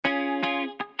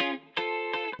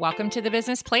Welcome to the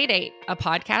Business Playdate, a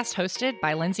podcast hosted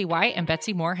by Lindsay White and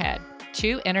Betsy Moorhead,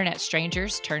 two internet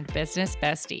strangers turned business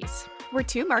besties. We're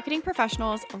two marketing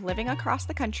professionals living across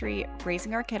the country,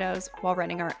 raising our kiddos while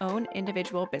running our own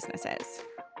individual businesses.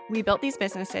 We built these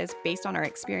businesses based on our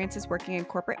experiences working in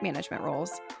corporate management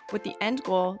roles, with the end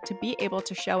goal to be able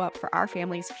to show up for our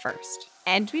families first.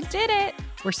 And we did it!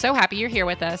 We're so happy you're here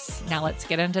with us. Now let's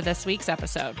get into this week's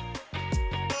episode.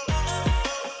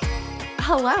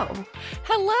 Hello.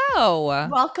 Hello.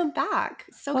 Welcome back.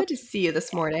 So good to see you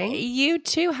this morning. You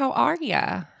too. How are you?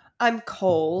 I'm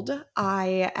cold.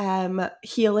 I am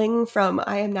healing from,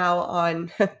 I'm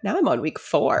on week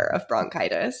 4 of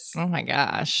bronchitis. Oh my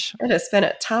gosh. It has been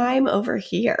a time over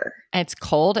here. It's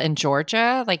cold in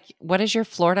Georgia. Like, what is your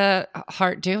Florida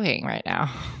heart doing right now?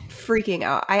 Freaking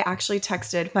out. I actually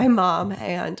texted my mom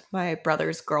and my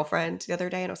brother's girlfriend the other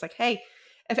day, and I was like, hey,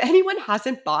 if anyone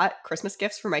hasn't bought Christmas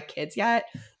gifts for my kids yet,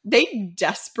 they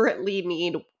desperately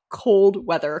need cold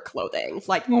weather clothing,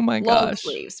 like Oh my long gosh.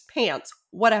 sleeves, pants,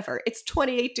 whatever. It's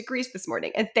 28 degrees this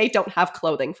morning and they don't have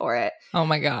clothing for it. Oh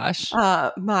my gosh.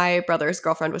 My brother's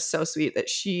girlfriend was so sweet that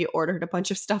she ordered a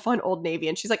bunch of stuff on Old Navy,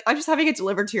 and she's like, I'm just having it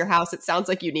delivered to your house. It sounds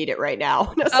like you need it right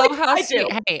now. And I was like, how I sweet.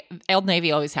 do. Hey, Old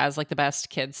Navy always has like the best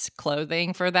kids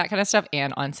clothing for that kind of stuff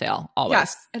and on sale always.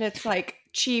 Yes. And it's like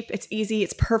cheap, it's easy,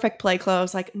 it's perfect play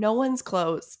clothes. Like no one's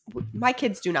clothes. My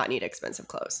kids do not need expensive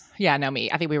clothes. Yeah, no,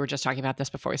 me. I think we were just talking about this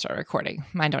before we started recording.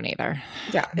 Mine don't either.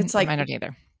 Yeah. It's like Mine don't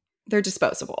either. they're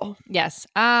disposable. Yes.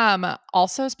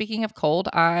 Also, speaking of cold,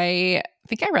 I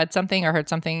think I read something or heard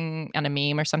something on a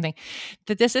meme or something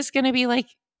that this is going to be like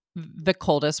the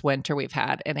coldest winter we've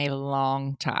had in a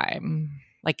long time,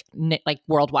 like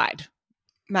worldwide.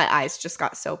 My eyes just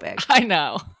got so big. I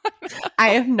know. I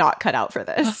am not cut out for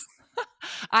this.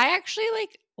 I actually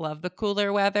love the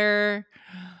cooler weather.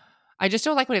 I just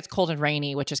don't like when it's cold and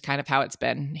rainy, which is kind of how it's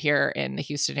been here in the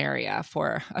Houston area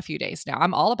for a few days now.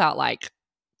 I'm all about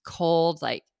cold,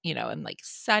 and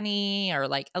sunny or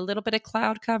a little bit of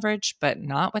cloud coverage, but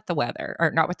not with the weather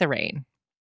or not with the rain.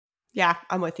 Yeah,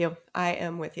 I'm with you. I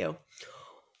am with you.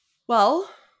 Well,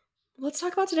 let's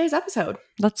talk about today's episode.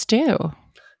 Let's do.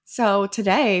 So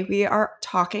today we are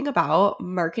talking about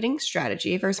marketing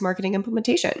strategy versus marketing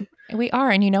implementation. We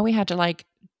are. And we had to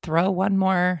throw one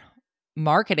more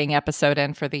marketing episode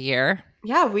in for the year.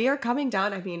 Yeah, we are coming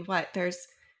down. I mean,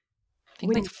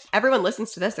 when everyone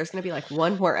listens to this, there's going to be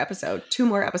one more episode, 2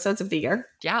 more episodes of the year.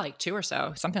 Yeah, 2 or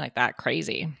so, something like that.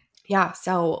 Crazy. Yeah.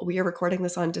 So we are recording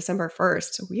this on December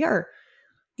 1st.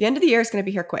 The end of the year is going to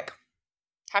be here quick.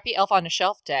 Happy Elf on the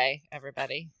Shelf Day,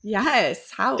 everybody.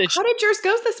 Yes. How did yours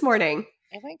go this morning?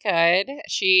 It went good.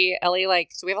 Ellie,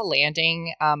 so we have a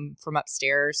landing from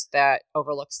upstairs that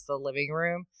overlooks the living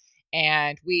room,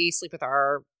 and we sleep with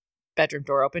our bedroom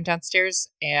door open downstairs,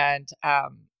 and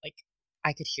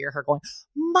I could hear her going,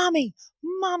 Mommy,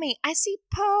 I see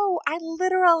Poe. I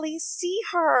literally see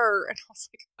her. And I was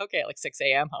like, okay, at 6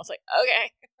 a.m. I was like,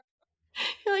 okay.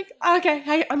 You're like,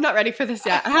 okay, I'm not ready for this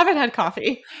yet. I haven't had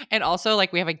coffee. And also,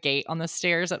 we have a gate on the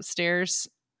stairs upstairs,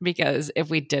 because if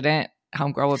we didn't,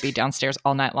 Homegirl would be downstairs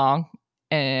all night long.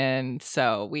 And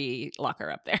so we lock her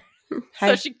up there.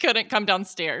 So she couldn't come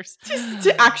downstairs. Just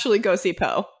to actually go see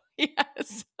Poe.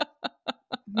 Yes.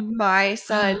 My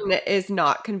son is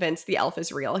not convinced the elf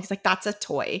is real. He's like, that's a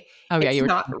toy. Oh, yeah. It's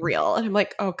not real. And I'm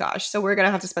like, oh gosh. So we're going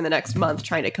to have to spend the next month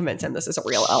trying to convince him this is a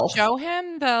real elf. Show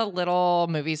him the little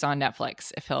movies on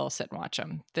Netflix if he'll sit and watch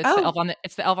them.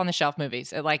 It's the Elf on the Shelf movies.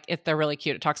 They're really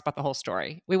cute. It talks about the whole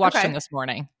story. We watched them this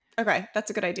morning. Okay. That's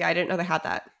a good idea. I didn't know they had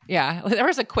that. Yeah. There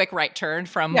was a quick right turn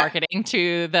from marketing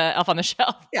to the Elf on the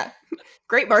Shelf. Yeah.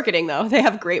 Great marketing, though. They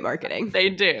have great marketing. They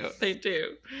do.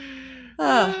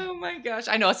 Oh my gosh.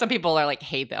 I know some people are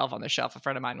hate the Elf on the Shelf. A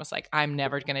friend of mine was like, I'm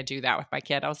never going to do that with my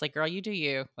kid. I was like, girl, you do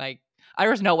you. There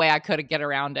was no way I could get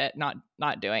around it,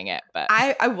 not doing it. But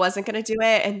I wasn't going to do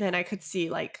it. And then I could see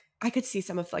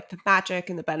some of the magic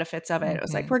and the benefits of it. It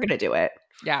was like, we're going to do it.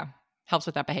 Yeah. Helps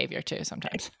with that behavior too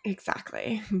sometimes.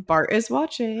 Exactly. Bart is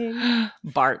watching.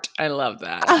 Bart. I love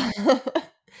that.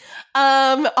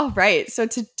 All right. So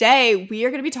today we are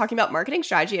going to be talking about marketing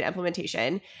strategy and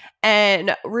implementation.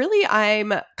 And really, I'm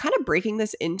kind of breaking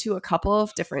this into a couple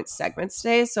of different segments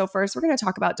today. So first, we're going to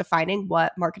talk about defining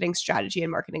what marketing strategy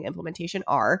and marketing implementation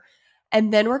are.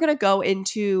 And then we're going to go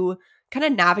into kind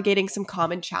of navigating some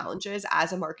common challenges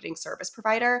as a marketing service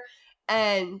provider.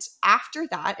 And after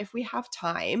that, if we have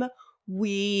time,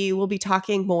 we will be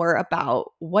talking more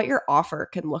about what your offer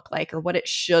can look like or what it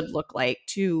should look like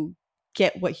to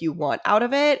get what you want out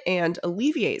of it and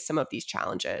alleviate some of these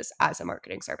challenges as a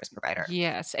marketing service provider.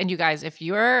 Yes. And you guys, if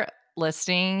you're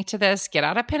listening to this, get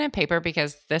out a pen and paper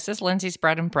because this is Lindsay's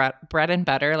bread and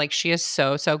butter. Like she is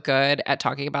so good at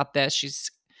talking about this. She's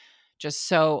just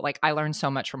so like I learn so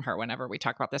much from her whenever we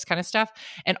talk about this kind of stuff.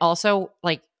 And also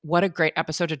like what a great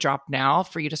episode to drop now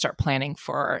for you to start planning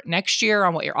for next year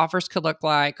on what your offers could look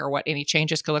like or what any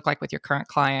changes could look like with your current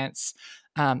clients.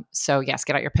 So yes,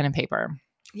 get out your pen and paper.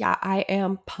 Yeah, I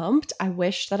am pumped. I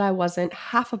wish that I wasn't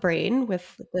half a brain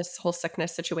with this whole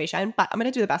sickness situation, but I'm going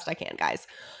to do the best I can, guys.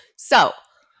 So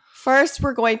first,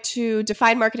 we're going to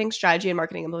define marketing strategy and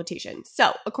marketing implementation.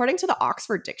 So according to the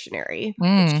Oxford Dictionary,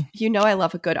 which, you know I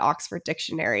love a good Oxford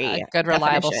Dictionary. A good,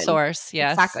 reliable source,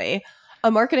 yes. Exactly.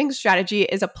 A marketing strategy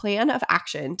is a plan of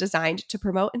action designed to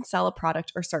promote and sell a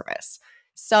product or service.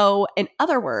 So in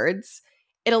other words,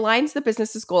 it aligns the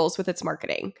business's goals with its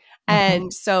marketing.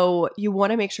 And so you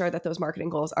want to make sure that those marketing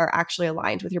goals are actually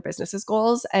aligned with your business's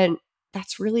goals. And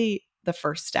that's really the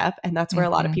first step. And that's where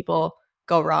a lot of people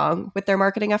go wrong with their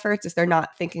marketing efforts is they're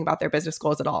not thinking about their business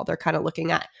goals at all. They're kind of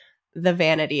looking at the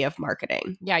vanity of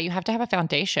marketing. Yeah, you have to have a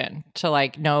foundation to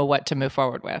like know what to move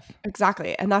forward with.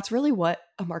 Exactly. And that's really what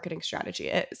a marketing strategy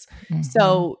is.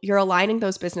 So you're aligning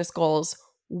those business goals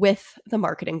with the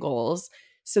marketing goals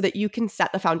so that you can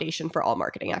set the foundation for all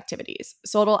marketing activities.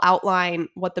 So it'll outline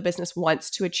what the business wants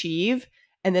to achieve,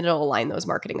 and then it'll align those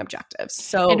marketing objectives.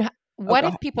 So and what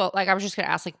if people, like I was just going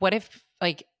to ask, like what if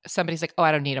like somebody's like, oh,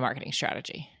 I don't need a marketing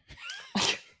strategy?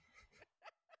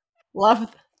 Love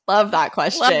that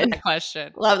question.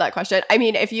 Love that question. I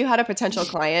mean, if you had a potential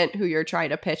client who you're trying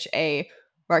to pitch a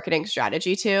marketing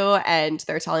strategy to and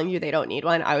they're telling you they don't need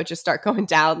one, I would just start going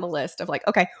down the list of like,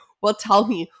 okay, well, tell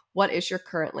me, what is your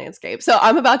current landscape? So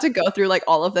I'm about to go through like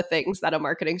all of the things that a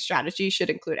marketing strategy should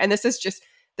include. And this is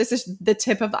the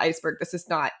tip of the iceberg. This is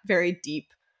not very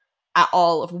deep at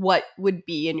all of what would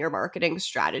be in your marketing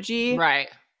strategy. Right.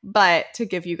 But to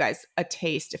give you guys a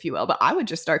taste, if you will. But I would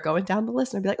just start going down the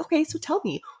list and I'd be like, okay, so tell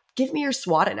me, give me your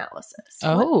SWOT analysis.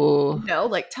 Oh.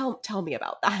 Like tell me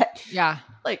about that. Yeah.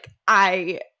 Like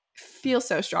I feel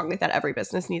so strongly that every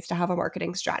business needs to have a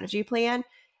marketing strategy plan.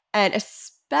 And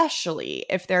especially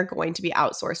if they're going to be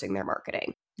outsourcing their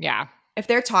marketing. Yeah. If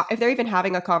they're even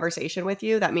having a conversation with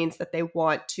you, that means that they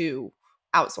want to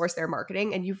outsource their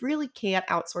marketing. And you really can't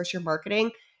outsource your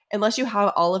marketing unless you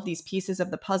have all of these pieces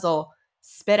of the puzzle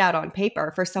spit out on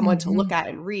paper for someone to look at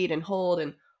and read and hold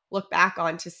and look back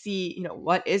on to see,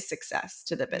 what is success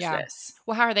to the business. Yeah.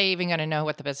 Well, how are they even going to know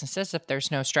what the business is if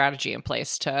there's no strategy in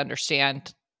place to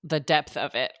understand the depth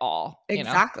of it all?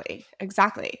 Exactly.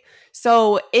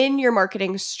 So in your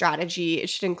marketing strategy, it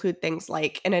should include things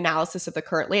like an analysis of the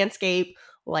current landscape,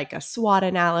 like a SWOT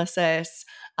analysis.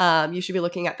 You should be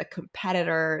looking at the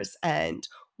competitors and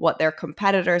what their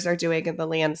competitors are doing in the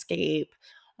landscape.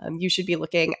 You should be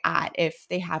looking at if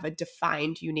they have a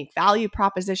defined unique value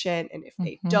proposition. And if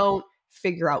they don't,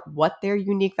 figure out what their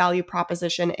unique value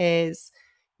proposition is.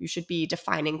 You should be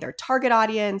defining their target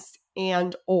audience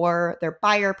and or their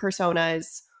buyer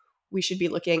personas. We should be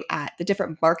looking at the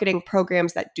different marketing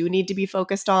programs that do need to be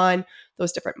focused on,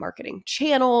 those different marketing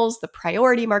channels, the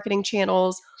priority marketing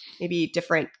channels, maybe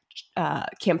different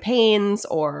campaigns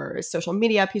or social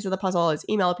media piece of the puzzle, is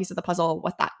email a piece of the puzzle,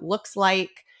 what that looks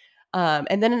like.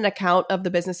 And then an account of the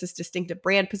business's distinctive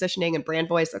brand positioning and brand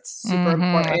voice. That's super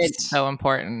important. That's so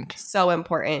important. So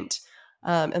important.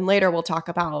 And later we'll talk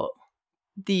about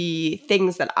the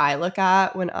things that I look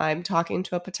at when I'm talking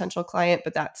to a potential client,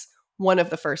 but that's one of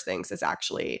the first things is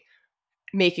actually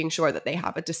making sure that they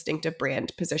have a distinctive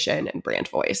brand position and brand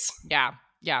voice. Yeah.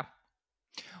 Yeah.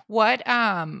 What,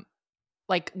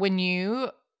 like when you,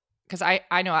 because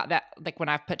I know that like when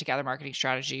I've put together marketing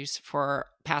strategies for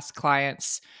past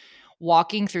clients,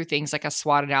 walking through things like a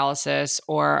SWOT analysis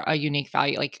or a unique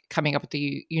value, like coming up with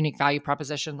the unique value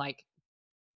proposition, like,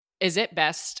 is it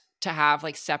best to have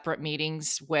like separate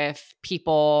meetings with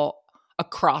people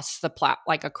across the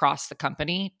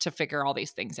company to figure all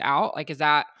these things out? Like, is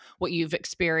that what you've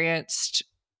experienced?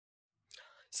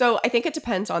 So I think it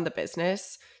depends on the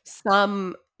business.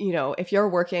 Some, if you're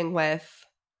working with,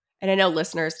 and I know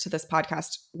listeners to this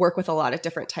podcast work with a lot of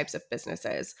different types of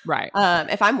businesses. Right.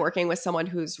 If I'm working with someone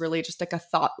who's really just like a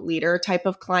thought leader type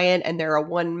of client and they're a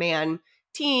one-man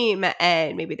team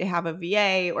and maybe they have a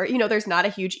VA or, there's not a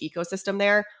huge ecosystem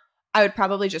there, I would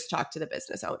probably just talk to the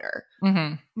business owner.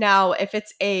 Now, if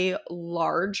it's a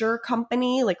larger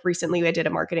company, like recently I did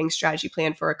a marketing strategy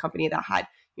plan for a company that had,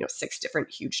 6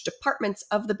 different huge departments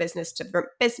of the business, different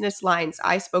business lines.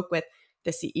 I spoke with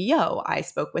the CEO. I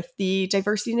spoke with the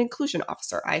diversity and inclusion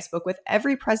officer. I spoke with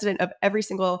every president of every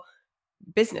single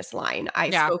business line. I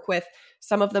Yeah. spoke with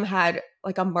some of them had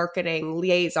like a marketing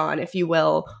liaison, if you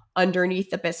will, underneath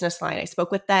the business line. I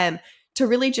spoke with them to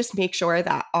really just make sure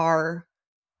that our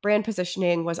brand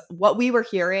positioning was what we were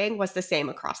hearing was the same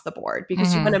across the board,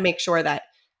 because you want Mm-hmm. to make sure that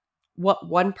what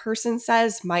one person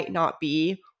says might not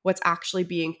be what's actually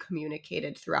being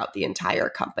communicated throughout the entire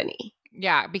company.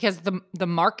 Yeah, because the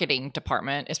marketing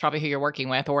department is probably who you're working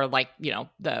with, or like, the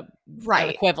an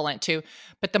Right. equivalent to,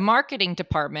 but the marketing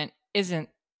department isn't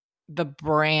the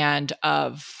brand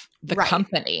of the Right.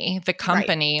 company. The Right.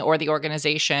 company or the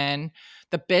organization,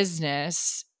 the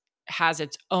business has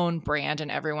its own brand,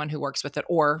 and everyone who works with it,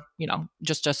 or,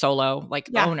 just a solo like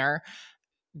Yeah. owner,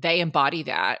 they embody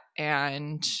that,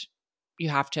 and you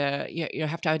have to You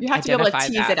have to be able to identify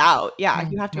tease that. it out. Yeah.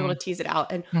 You have to be able Mhm. to tease it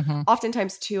out. And Mhm.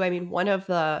 oftentimes, too, I mean, one of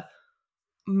the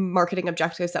marketing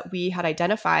objectives that we had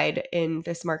identified in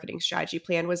this marketing strategy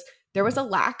plan was there was a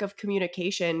lack of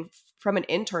communication from an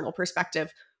internal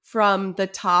perspective, from the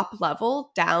top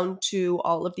level down to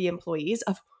all of the employees,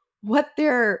 of what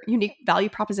their unique value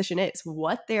proposition is,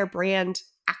 what their brand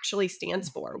actually stands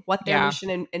for, what their Yeah.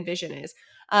 mission and vision is.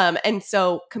 And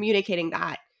so communicating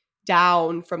that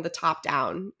down from the top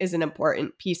down is an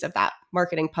important piece of that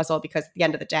marketing puzzle, because at the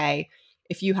end of the day,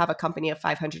 if you have a company of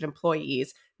 500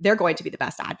 employees, they're going to be the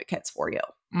best advocates for you.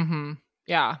 Mhm.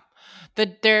 Yeah.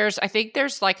 I think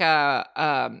there's like a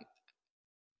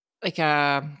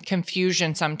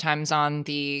confusion sometimes on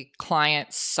the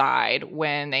client side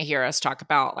when they hear us talk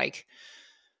about, like,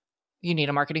 you need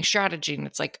a marketing strategy, and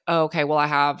it's like, oh, okay, well, I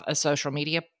have a social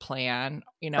media plan,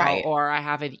 Right. or I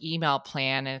have an email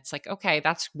plan, and it's like, okay,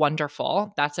 that's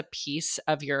wonderful. That's a piece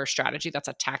of your strategy. That's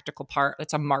a tactical part.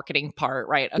 That's a marketing part,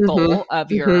 right? A Mhm. goal of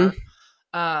Mhm.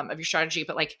 your strategy.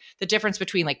 But like the difference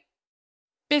between like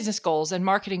business goals and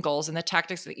marketing goals and the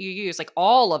tactics that you use, like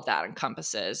all of that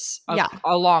encompasses Yeah.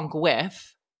 along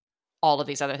with all of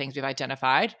these other things we've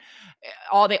identified.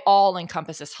 They all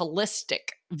encompass this holistic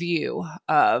view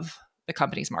of the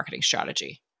company's marketing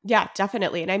strategy. Yeah,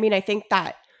 definitely. And I mean, I think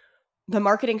that the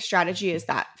marketing strategy is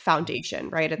that foundation,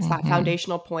 right? It's that Mhm.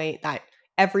 foundational point that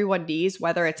everyone needs,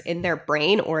 whether it's in their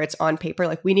brain or it's on paper.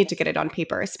 Like, we need to get it on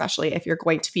paper, especially if you're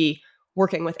going to be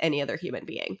working with any other human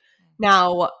being.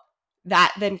 Now,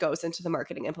 that then goes into the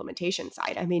marketing implementation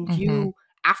side. I mean, Mhm.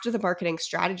 after the marketing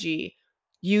strategy,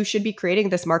 you should be creating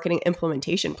this marketing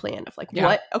implementation plan of like,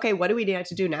 Yeah. what do we need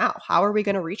to do now? How are we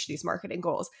going to reach these marketing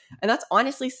goals? And that's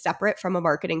honestly separate from a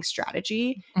marketing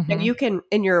strategy. Now, Mhm. you can,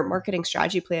 in your marketing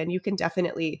strategy plan, you can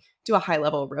definitely do a high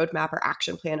level roadmap or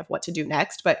action plan of what to do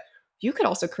next, but you could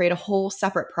also create a whole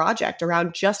separate project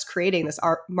around just creating this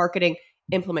marketing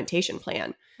implementation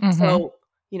plan. Mhm. So,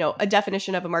 a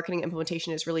definition of a marketing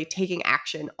implementation is really taking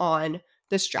action on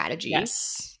the strategy,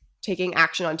 Yes. taking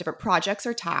action on different projects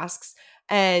or tasks,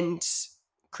 and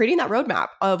creating that roadmap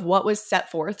of what was set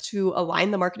forth to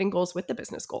align the marketing goals with the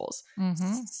business goals.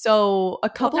 Mhm. So, a Well,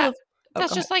 couple of, oh,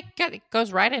 that's go ahead. just like it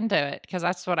goes right into it, because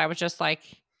that's what I was just like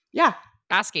Yeah.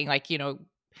 asking. Like,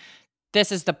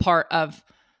 this is the part of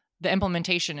the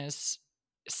implementation is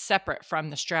separate from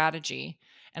the strategy.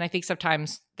 And I think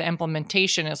sometimes the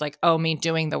implementation is like, oh, me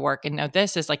doing the work. And no,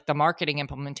 this is like the marketing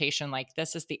implementation. Like,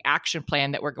 this is the action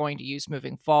plan that we're going to use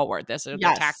moving forward. This are the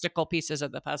Yes. tactical pieces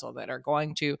of the puzzle that are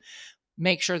going to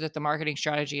make sure that the marketing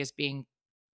strategy is being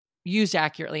used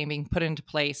accurately and being put into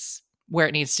place where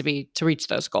it needs to be to reach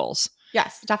those goals.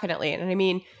 Yes, definitely. And I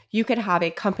mean, you could have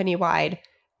a company-wide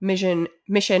mission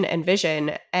and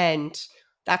vision, and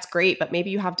that's great, but maybe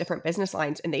you have different business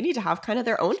lines and they need to have kind of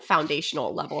their own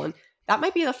foundational level. And that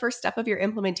might be the first step of your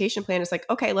implementation plan, is like,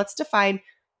 okay, let's define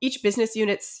each business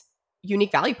unit's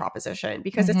unique value proposition,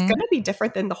 because it's Mhm. going to be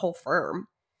different than the whole firm.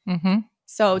 Mhm.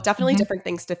 So, definitely Mhm. different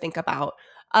things to think about.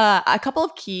 A couple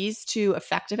of keys to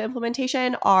effective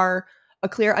implementation are a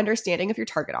clear understanding of your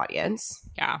target audience.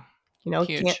 Yeah. Can't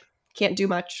Huge. do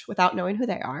much without knowing who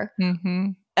they are.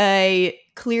 Mhm. A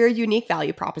clear unique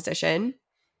value proposition,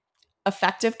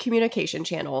 effective communication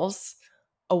channels,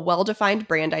 a well-defined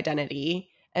brand identity,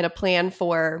 and a plan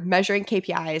for measuring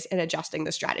KPIs and adjusting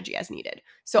the strategy as needed.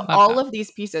 So Love all that. of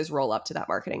these pieces roll up to that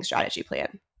marketing strategy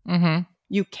plan. Mhm.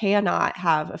 You cannot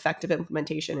have effective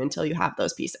implementation until you have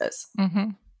those pieces.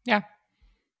 Mhm. Yeah.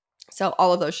 So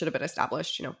all of those should have been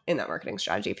established, in that marketing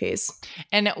strategy phase.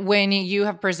 And when you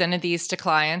have presented these to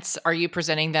clients, are you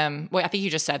presenting them? Well, I think you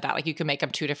just said that, like, you can make them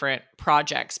two different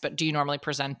projects, but do you normally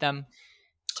present them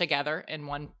together in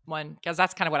one? Because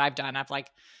that's kind of what I've done. I've like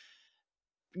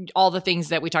all the things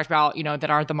that we talked about, that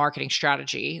are the marketing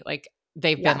strategy. Like,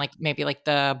 they've been Yeah. like maybe like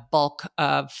the bulk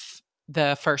of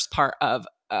the first part of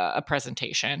a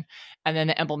presentation, and then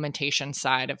the implementation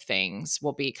side of things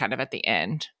will be kind of at the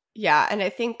end. Yeah. And I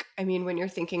think, I mean, when you're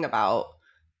thinking about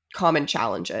common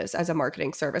challenges as a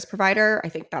marketing service provider, I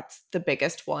think that's the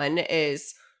biggest one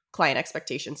is client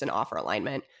expectations and offer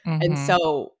alignment. And Mm-hmm.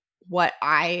 so what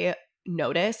I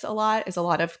notice a lot is a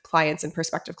lot of clients and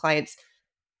prospective clients,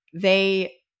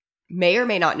 they may or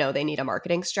may not know they need a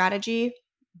marketing strategy,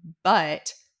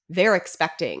 but they're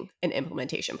expecting an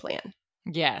implementation plan.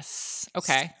 Yes. S-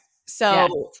 Okay. Yes.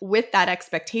 So with that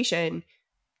expectation,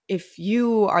 if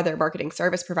you are their marketing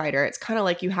service provider, it's kind of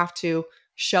like you have to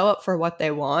show up for what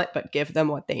they want, but give them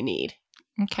what they need.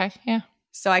 Okay. Yeah.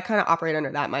 So I kind of operate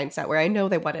under that mindset where I know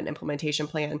they want an implementation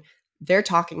plan. They're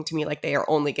talking to me like they are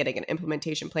only getting an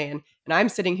implementation plan. And I'm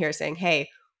sitting here saying, hey,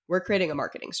 we're creating a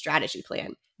marketing strategy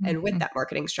plan. And with Mm-hmm. that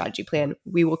marketing strategy plan,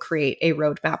 we will create a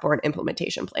roadmap or an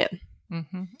implementation plan.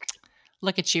 Mm-hmm.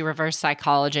 Look at you reverse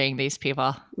psychologying these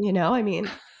people. I mean,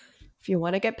 if you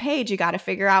want to get paid, you got to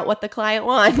figure out what the client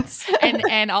wants.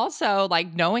 And also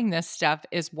like knowing this stuff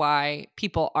is why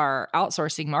people are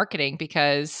outsourcing marketing,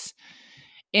 because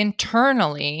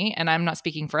internally, and I'm not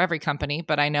speaking for every company,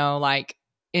 but I know like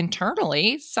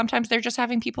internally, sometimes they're just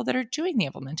having people that are doing the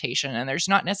implementation, and there's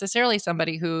not necessarily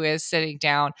somebody who is sitting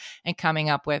down and coming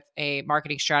up with a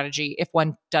marketing strategy if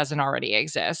one doesn't already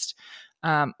exist.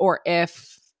 Or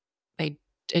if they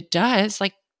it does,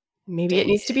 like Maybe it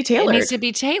needs to be it needs tailored. to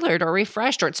be tailored or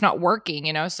refreshed, or it's not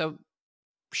working, so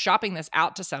shopping this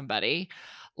out to somebody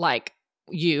like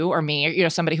you or me, or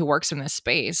somebody who works in this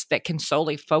space that can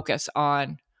solely focus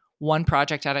on one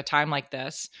project at a time like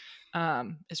this,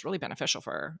 is really beneficial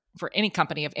for any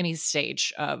company of any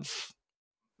stage of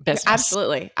business.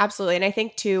 Absolutely. Absolutely. And I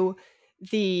think too,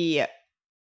 the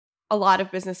a lot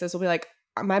of businesses will be like,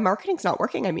 my marketing's not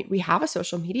working. I mean, we have a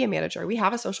social media manager, we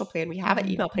have a social plan, we have an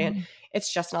email plan. Mhm.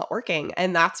 It's just not working.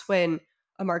 And that's when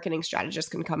a marketing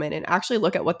strategist can come in and actually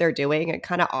look at what they're doing and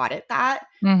kind of audit that.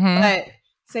 Mhm. But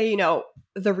say,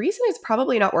 the reason it's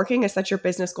probably not working is that your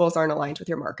business goals aren't aligned with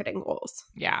your marketing goals.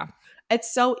 Yeah.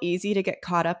 It's so easy to get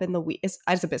caught up in the weeds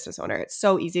as a business owner. It's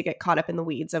so easy to get caught up in the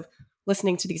weeds of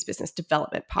listening to these business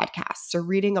development podcasts or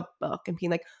reading a book and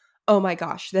being like, oh my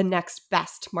gosh, the next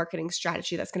best marketing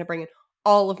strategy that's going to bring in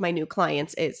all of my new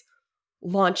clients is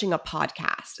launching a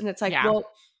podcast. And it's like, Yeah. well,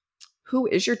 who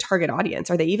is your target audience?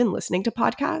 Are they even listening to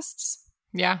podcasts?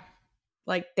 Yeah.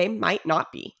 Like they might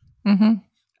not be. Mhm.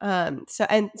 So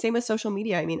and same with social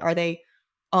media. I mean, are they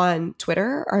on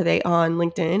Twitter? Are they on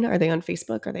LinkedIn? Are they on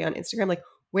Facebook? Are they on Instagram? Like,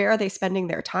 where are they spending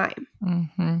their time?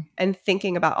 Mhm. And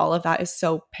thinking about all of that is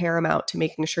so paramount to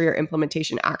making sure your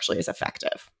implementation actually is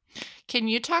effective. Can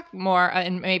you talk more,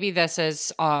 and maybe this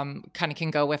is kind of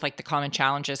can go with like the common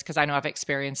challenges, because I know I've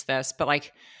experienced this, but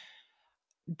like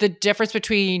the difference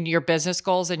between your business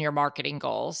goals and your marketing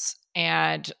goals,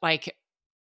 and like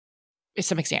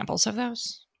some examples of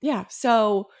those? Yeah.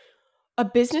 So a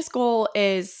business goal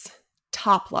is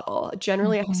top level.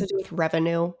 Generally, it has Mhm. to do with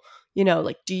revenue.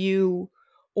 Like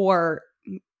or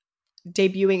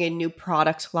debuting a new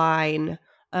product line.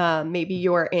 Maybe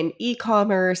you're in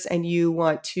e-commerce and you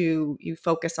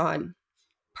focus on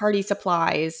party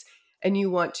supplies and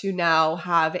you want to now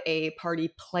have a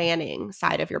party planning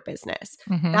side of your business.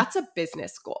 Mhm. That's a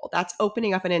business goal. That's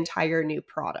opening up an entire new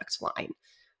product line.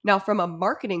 Now, from a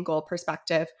marketing goal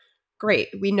perspective, great.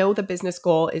 We know the business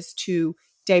goal is to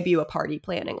debut a party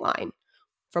planning line.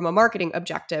 From a marketing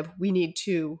objective, we need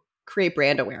to create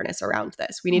brand awareness around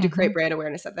this. We need to create Mhm. brand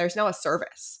awareness that there's now a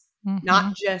service, not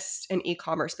Mhm. just an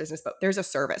e-commerce business, but there's a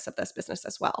service of this business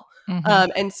as well. Mhm.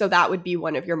 And so that would be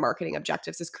one of your marketing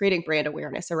objectives is creating brand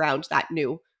awareness around that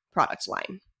new product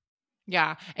line.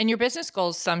 Yeah, and your business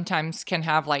goals sometimes can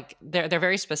have like they're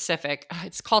very specific.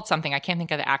 It's called something, I can't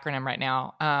think of the acronym right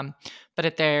now.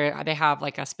 But they have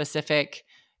like a specific.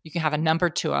 You can have a number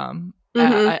to them,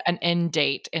 Mm-hmm. an end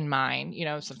date in mind.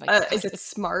 Something like, Is gosh, it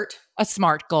SMART? a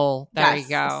SMART goal. There you Yes, a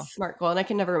go. SMART goal. And I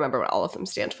can never remember what all of them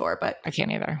stand for, but I can't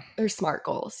either. they're SMART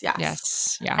goals. Yes.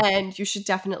 Yes. Yeah. And you should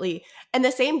definitely, and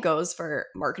the same goes for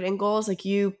marketing goals. Like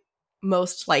you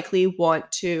most likely want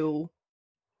to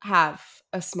have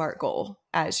a SMART goal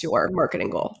as your marketing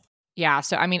goal. Yeah.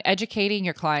 So, I mean, educating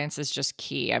your clients is just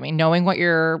key. I mean, knowing what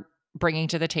you're bringing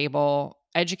to the table,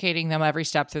 educating them every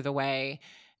step through the way,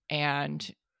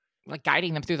 and like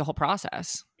guiding them through the whole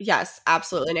process. Yes,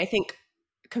 absolutely. And I think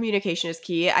communication is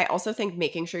key. I also think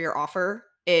making sure your offer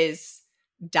is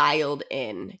dialed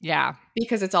in Yeah.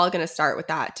 because it's all going to start with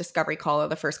that discovery call or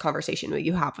the first conversation that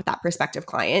you have with that prospective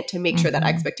client to make sure that Mhm.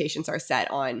 expectations are set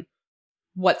on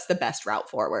what's the best route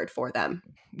forward for them.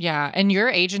 Yeah, and your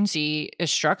agency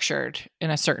is structured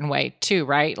in a certain way too,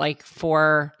 right? Like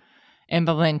for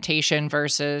implementation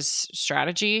versus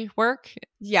strategy work?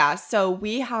 Yeah, so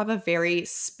we have a very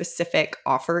specific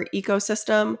offer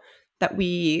ecosystem that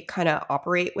we kind of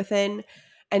operate within.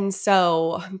 And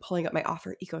so I'm pulling up my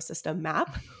offer ecosystem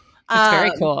map. It's very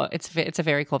Um, cool. It's a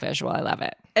very cool visual. I love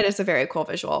it. it is a very cool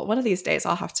visual. One of these days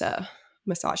I'll have to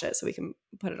massage it so we can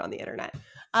put it on the internet.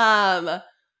 Um,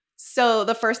 so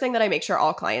the first thing that I make sure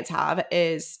all clients have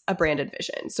is a brand and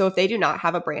vision. So if they do not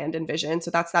have a brand and vision,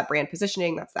 so that's that brand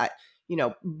positioning, that's that,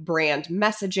 brand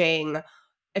messaging.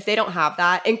 If they don't have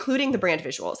that, including the brand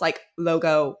visuals like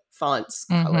logo, fonts,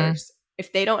 Mm-hmm. colors,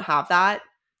 if they don't have that,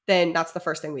 then that's the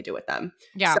first thing we do with them.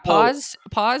 Yeah, So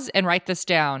pause and write this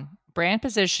down. Brand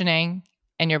positioning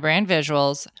and your brand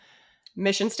visuals,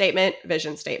 mission statement,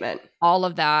 vision statement. all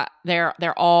of that, they're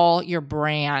all your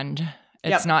brand.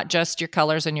 It's Yep. not just your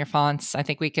colors and your fonts. I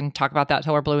think we can talk about that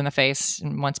till we're blue in the face.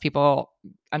 And once people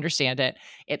understand it,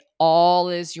 it all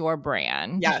is your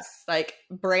brand. Yes. Like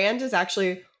brand is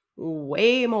actually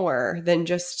way more than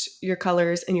just your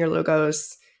colors and your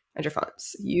logos and your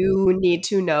fonts. You need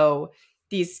to know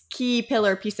these key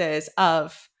pillar pieces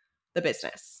of the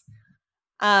business.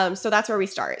 So that's where we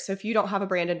start. So if you don't have a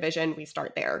brand and vision, we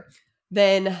start there.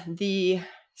 Then the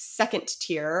second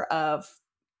tier of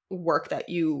work that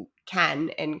you can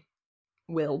and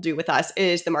will do with us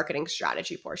is the marketing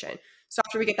strategy portion. So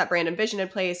after we get that brand and vision in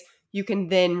place, you can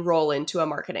then roll into a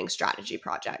marketing strategy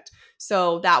project.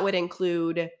 So that would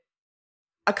include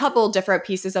a couple different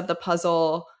pieces of the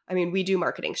puzzle. I mean, we do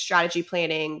marketing strategy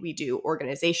planning, we do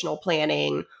organizational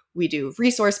planning, we do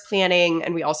resource planning,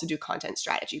 and we also do content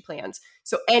strategy plans.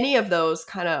 So any of those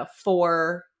kind of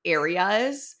four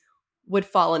areas would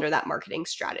fall under that marketing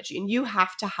strategy. And you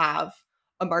have to have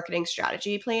a marketing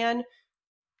strategy plan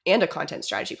and a content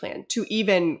strategy plan to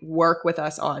even work with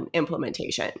us on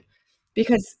implementation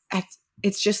because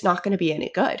it's just not going to be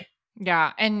any good.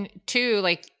 Yeah. And two,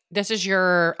 like this is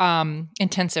your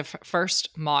intensive first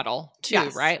model too,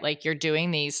 Yes. right? Like you're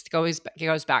doing these goes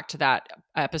back to that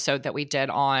episode that we did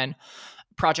on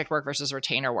project work versus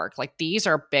retainer work. Like these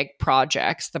are big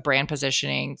projects, the brand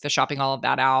positioning, the shopping all of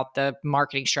that out, the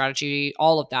marketing strategy,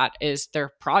 all of that is their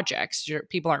projects.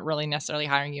 People aren't really necessarily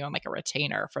hiring you on like a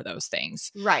retainer for those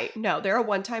things. Right. No, they're a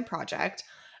one-time project.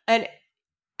 And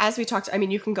as we talked, I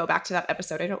mean, you can go back to that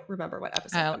episode. I don't remember what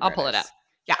episode I'll number it pull it up. is.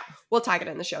 Yeah, we'll tag it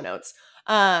in the show notes.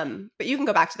 But you can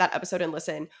go back to that episode and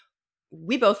listen.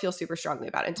 We both feel super strongly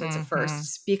about intensive Mm-hmm.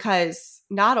 firsts because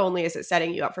not only is it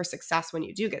setting you up for success when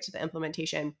you do get to the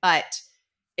implementation, but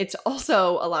it's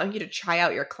also allowing you to try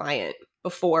out your client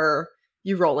before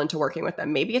you roll into working with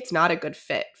them. Maybe it's not a good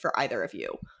fit for either of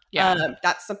you. Yeah.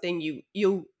 That's something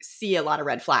you see a lot of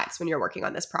red flags when you're working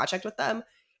on this project with them.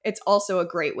 It's also a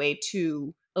great way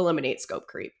to eliminate scope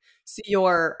creep. So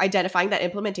you're identifying that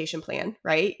implementation plan,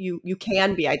 right? You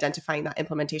can be identifying that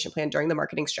implementation plan during the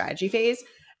marketing strategy phase,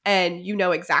 and you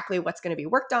know exactly what's going to be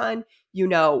worked on. You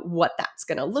know what that's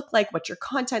going to look like, what your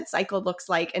content cycle looks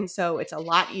like, and so it's a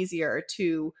lot easier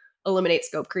to eliminate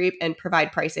scope creep and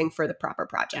provide pricing for the proper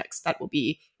projects that will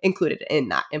be included in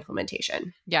that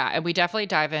implementation. Yeah, and we definitely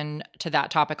dive into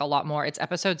that topic a lot more. It's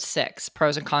episode 6,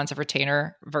 pros and cons of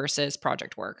retainer versus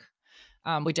project work.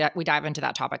 We dive into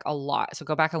that topic a lot. So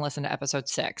go back and listen to episode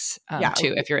 6 Yeah,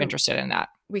 too if you're interested in that.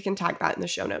 we can tag that in the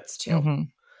show notes too.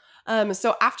 Mm-hmm.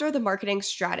 So after the marketing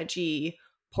strategy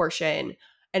portion,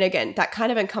 and again, that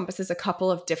kind of encompasses a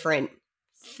couple of different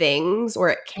things, or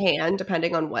it can,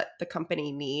 depending on what the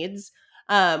company needs.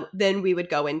 Then we would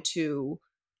go into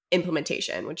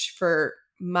implementation, which for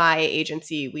my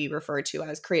agency, we refer to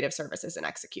as creative services and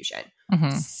execution.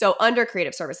 Mm-hmm. So under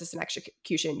creative services and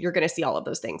execution, you're going to see all of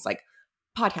those things like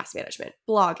podcast management,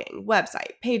 blogging,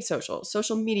 website, paid social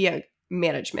media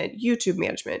management, YouTube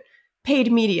management,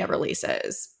 paid media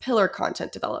releases, pillar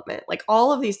content development, like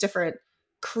all of these different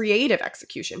creative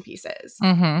execution pieces.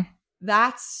 Mm-hmm.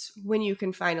 That's when you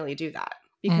can finally do that.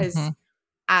 Mm-hmm. Because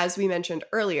as we mentioned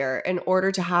earlier, in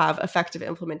order to have effective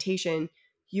implementation,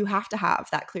 you have to have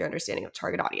that clear understanding of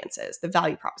target audiences, the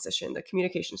value proposition, the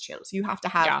communications channels. You have to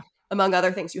have, Yeah. among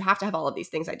other things, you have to have all of these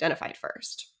things identified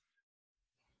first.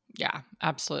 Yeah,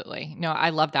 absolutely. No, I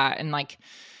love that. And like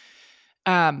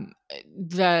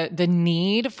the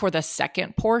need for the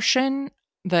second portion,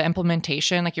 the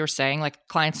implementation, like you were saying, like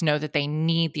clients know that they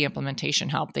need the implementation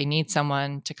help. They need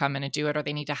someone to come in and do it, or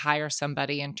they need to hire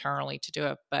somebody internally to do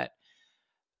it. But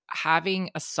having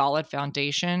a solid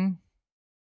foundation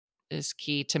is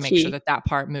key to make sure Key. that that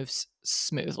part moves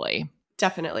smoothly.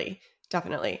 Definitely.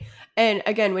 Definitely. And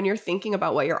again, when you're thinking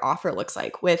about what your offer looks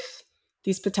like with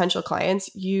these potential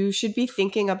clients, you should be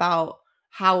thinking about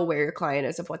how aware your client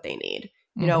is of what they need.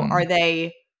 Mm-hmm. Are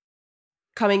they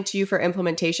coming to you for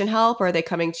implementation help, or are they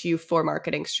coming to you for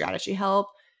marketing strategy help?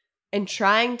 And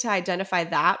trying to identify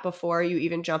that before you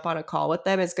even jump on a call with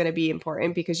them is going to be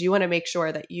important, because you want to make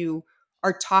sure that you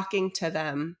are talking to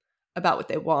them about what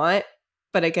they want,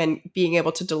 but again, being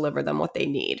able to deliver them what they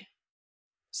need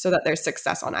so that there's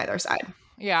success on either side.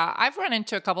 Yeah, I've run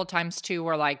into a couple of times too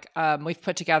where like we've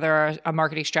put together a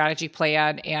marketing strategy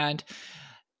plan, and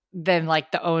then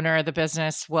like the owner of the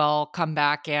business will come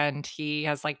back and he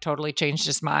has like totally changed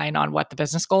his mind on what the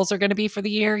business goals are going to be for the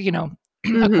year, a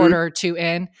Mm-hmm. quarter or two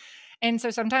in. And so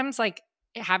sometimes like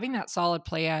having that solid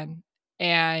plan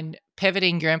and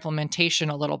pivoting your implementation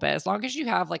a little bit, as long as you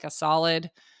have like a solid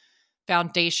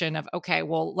foundation of, okay,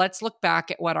 well, let's look back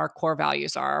at what our core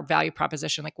values are, our value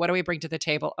proposition. Like, what do we bring to the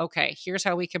table? Okay, here's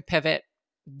how we can pivot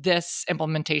this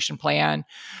implementation plan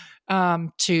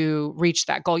to reach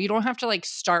that goal. You don't have to like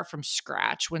start from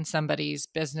scratch when somebody's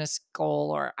business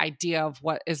goal or idea of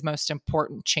what is most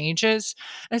important changes,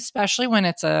 especially when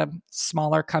it's a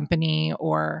smaller company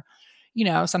or,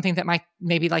 something that might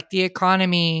maybe like the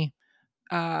economy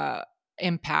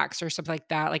impacts or something like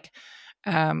that. Like,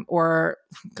 or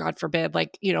God forbid,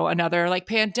 like, another like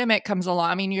pandemic comes along.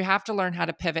 I mean, you have to learn how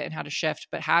to pivot and how to shift,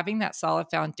 but having that solid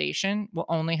foundation will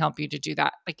only help you to do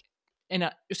that. Like,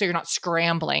 so you're not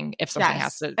scrambling if something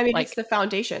has to, I mean, like, it's the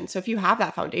foundation. So if you have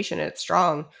that foundation and it's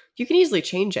strong, you can easily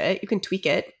change it. You can tweak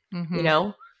it.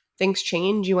 mhm, Things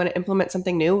change. You want to implement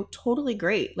something new. Totally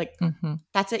great. Like, mhm.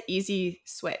 that's an easy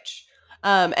switch.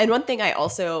 And one thing I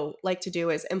also like to do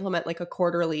is implement like a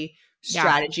quarterly Yeah.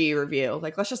 strategy review.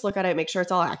 Like, let's just look at it, make sure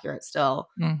it's all accurate still.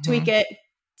 Tweak Mhm. it.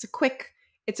 It's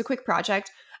a quick project.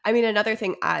 I mean, another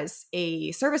thing as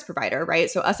a service provider, right?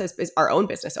 So us as our own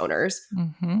business owners,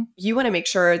 Mhm. you want to make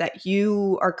sure that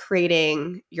you are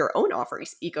creating your own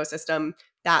offers ecosystem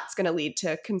that's going to lead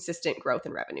to consistent growth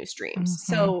and revenue streams. Mhm.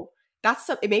 So that's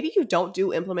something. Maybe you don't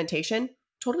do implementation.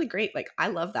 Totally great. Like, I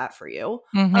love that for you.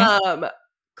 Mhm. Um,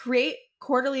 Create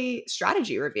quarterly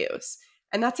strategy reviews.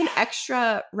 And that's an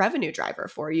extra revenue driver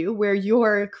for you, where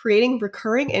you're creating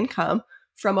recurring income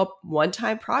from a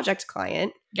one-time project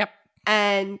client, Yep.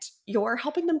 and you're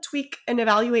helping them tweak and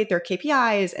evaluate their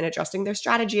KPIs and adjusting their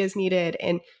strategy as needed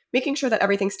and making sure that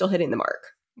everything's still hitting the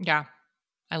mark. Yeah.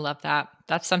 I love that.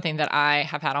 That's something that I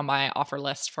have had on my offer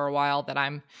list for a while that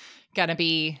I'm gonna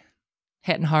be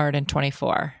hitting hard in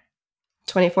 24.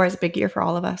 24 is a big year for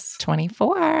all of us.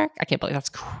 24. I can't believe that's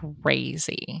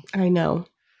crazy. I know.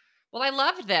 Well, I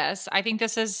love this. I think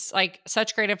this is like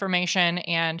such great information,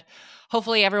 and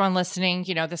hopefully everyone listening,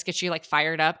 this gets you like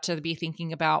fired up to be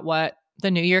thinking about what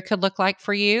the new year could look like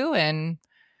for you, and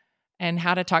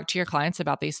how to talk to your clients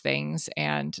about these things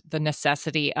and the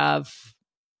necessity of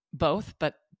both,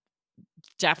 but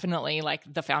definitely like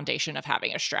the foundation of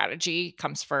having a strategy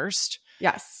comes first.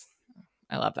 Yes.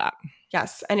 I love that.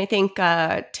 Yes. And I think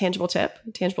tangible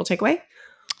takeaway.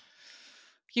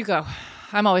 You go.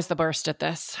 I'm always the worst at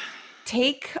this.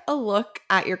 Take a look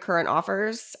at your current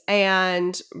offers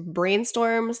and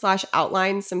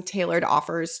brainstorm/outline some tailored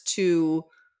offers to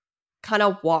kind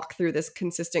of walk through this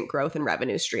consistent growth and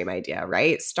revenue stream idea,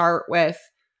 right? Start with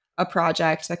a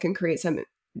project that can create some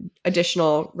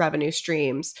additional revenue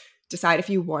streams. Decide if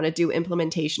you want to do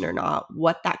implementation or not,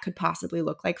 what that could possibly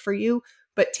look like for you.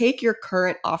 But take your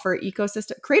current offer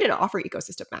ecosystem, create an offer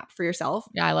ecosystem map for yourself,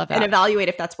 Yeah, I love and that. evaluate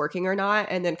if that's working or not,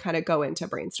 and then kind of go into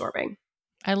brainstorming.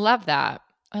 I love that.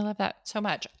 I love that so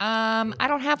much. I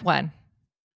don't have one.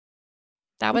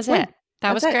 That That's was it. fine. That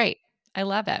That's was it. great. I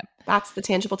love it. That's the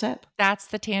tangible tip. That's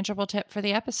the tangible tip for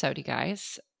the episode, you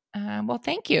guys. Well,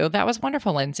 thank you. That was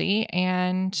wonderful, Lindsay.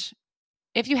 And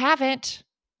if you haven't,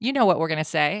 you know what we're going to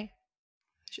say.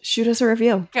 Shoot us a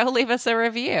review. Go leave us a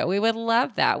review. We would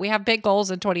love that. We have big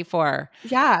goals in 24.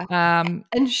 Yeah. Um,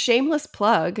 And shameless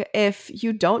plug, if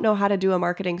you don't know how to do a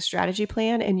marketing strategy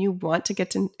plan and you want to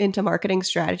get into marketing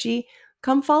strategy,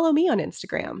 come follow me on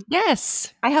Instagram.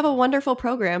 yes, I have a wonderful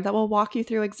program that will walk you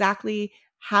through exactly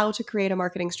how to create a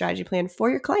marketing strategy plan for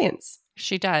your clients.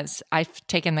 she does. I've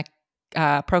taken the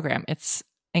program. It's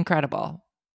incredible.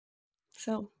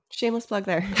 So, shameless plug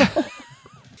there.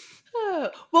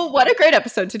 Well, what a great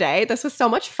episode today. This was so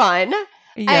much fun.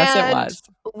 Yes, it And was.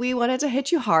 we wanted to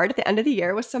hit you hard at the end of the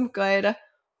year with some good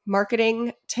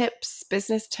marketing tips,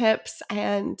 business tips,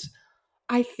 and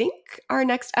I think our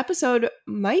next episode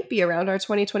might be around our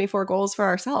 2024 goals for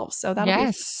ourselves. So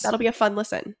Yes, that'll be a fun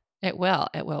listen. it will.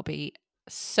 It will be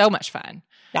so much fun.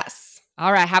 Yes.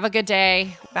 All right. Have a good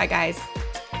day. Bye guys.